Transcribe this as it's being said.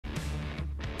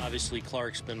Obviously,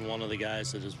 Clarke's been one of the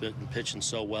guys that has been pitching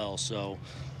so well, so,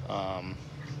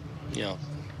 you know,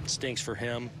 it stinks for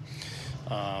him.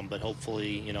 But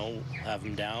hopefully, you know, have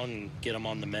him down and get him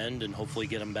on the mend and hopefully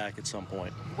get him back at some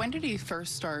point. When did he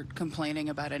first start complaining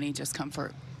about any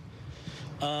discomfort?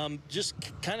 Just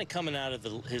kind of coming out of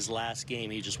his last game,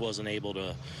 he just wasn't able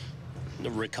to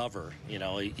recover. You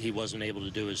know, he wasn't able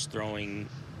to do his throwing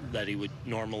that he would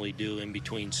normally do in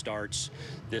between starts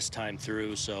this time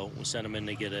through. So we sent him in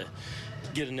to get an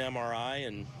MRI,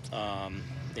 and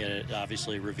it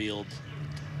obviously revealed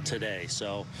today.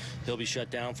 So he'll be shut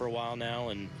down for a while now,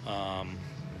 and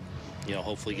you know,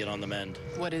 hopefully get on the mend.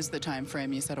 What is the time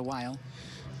frame? You said a while.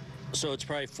 So it's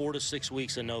probably 4 to 6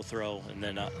 weeks of no throw, and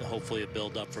then hopefully it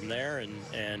build up from there,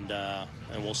 and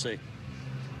we'll see.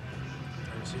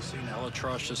 Has he seen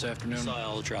Elatrosh this afternoon? Saw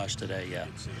Elatrosh today, yeah.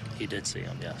 He did see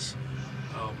him, yes.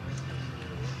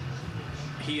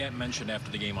 He had mentioned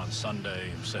after the game on Sunday,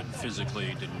 said physically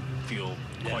he didn't feel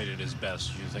quite at his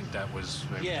best. You think that was...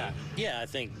 Yeah, I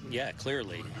think,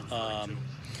 clearly.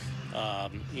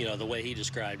 You know, the way he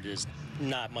described it is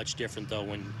not much different, though,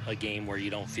 when a game where you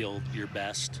don't feel your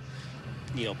best.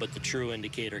 You know, but the true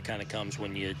indicator kind of comes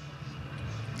when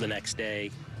the next day,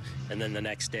 and then the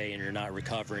next day, and you're not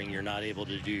recovering, you're not able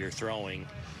to do your throwing.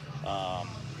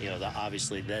 You know,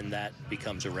 obviously then that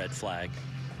becomes a red flag.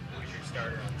 Who's your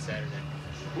starter on Saturday?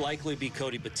 Likely be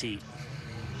Cody Poteet.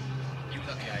 You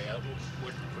got the IL.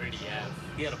 Where do you have?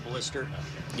 He had a blister.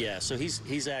 Yeah, so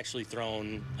he's actually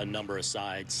thrown a number of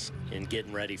sides and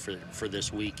getting ready for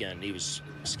this weekend. He was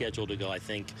scheduled to go, I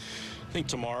think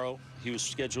tomorrow. He was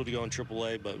scheduled to go in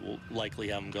AAA, but we'll likely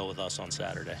have him go with us on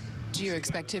Saturday. Do you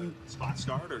expect him spot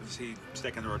start, or does he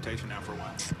stick in the rotation now for a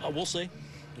while? We'll see.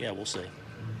 Yeah, we'll see.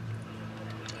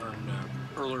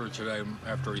 Earlier today,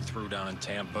 after he threw down in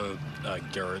Tampa,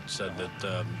 Garrett said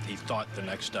that he thought the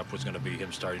next step was going to be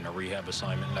him starting a rehab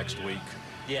assignment next week.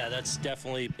 Yeah, that's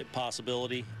definitely a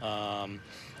possibility.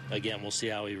 Again, we'll see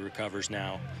how he recovers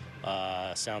now.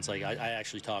 Sounds like I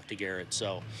actually talked to Garrett,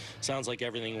 so sounds like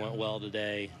everything went well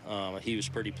today. He was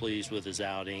pretty pleased with his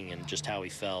outing and just how he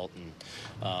felt, and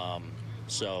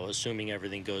so assuming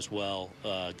everything goes well,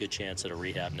 good chance at a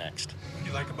rehab next. What do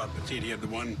you like about Poteet? He had the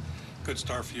one good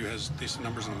start for you, has decent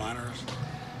numbers in the minors.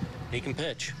 He can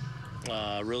pitch.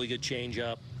 Really good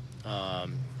changeup.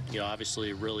 You know,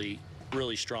 obviously really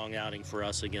strong outing for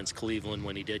us against Cleveland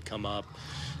when he did come up.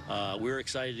 We were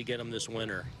excited to get him this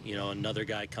winter. You know, another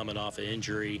guy coming off an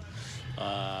injury, you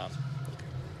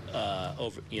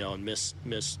know, and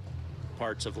missed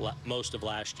parts of most of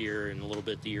last year and a little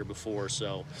bit the year before.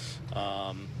 So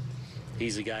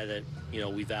he's a guy that, you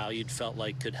know, we valued, felt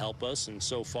like could help us, and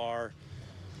so far,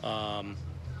 you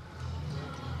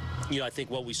know, I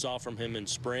think what we saw from him in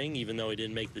spring, even though he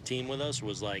didn't make the team with us,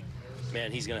 was like,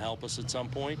 man, he's going to help us at some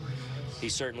point. He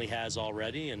certainly has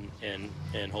already, and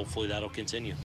hopefully that'll continue.